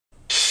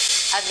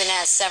I've been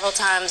asked several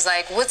times,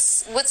 like,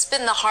 what's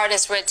been the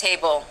hardest red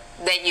table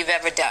that you've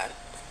ever done?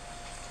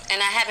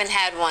 And I haven't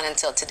had one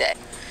until today.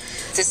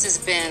 This has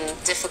been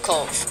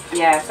difficult.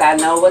 Yes, I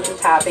know what the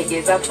topic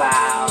is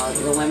about.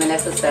 The women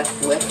that's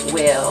obsessed with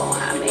Will.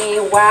 I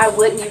mean, why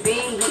wouldn't you be?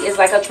 He is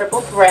like a triple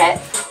threat.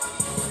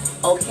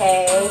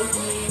 Okay?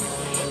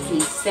 He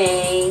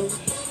sing,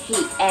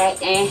 he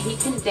act, and he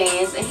can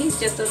dance, and he's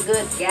just a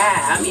good guy.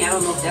 I mean, I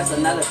don't know if that's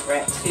another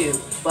threat too,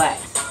 but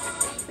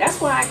that's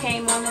why I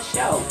came on the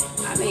show.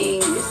 I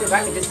mean, just if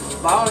I could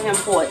just borrow him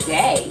for a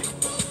day,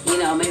 you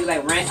know, maybe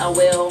like rent a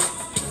Will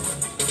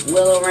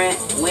or rent,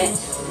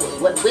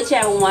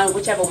 whichever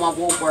one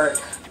will work.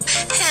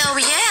 Hell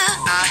yeah.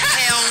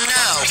 Hell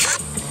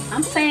no.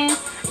 I'm saying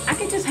I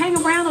could just hang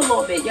around a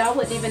little bit. Y'all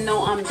wouldn't even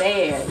know I'm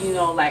there. You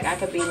know, like I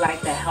could be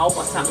like the help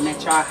or something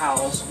at your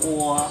house.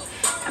 Or,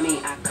 I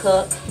mean, I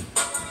cook,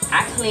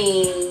 I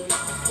clean,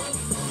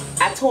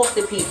 I talk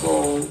to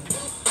people,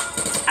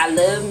 I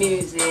love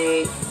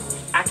music,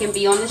 I can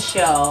be on the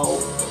show,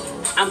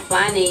 I'm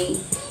funny.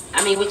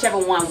 I mean, whichever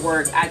one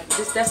works.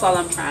 That's all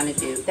I'm trying to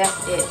do.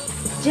 That's it.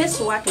 Just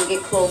so I can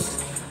get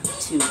close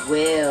to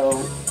Will.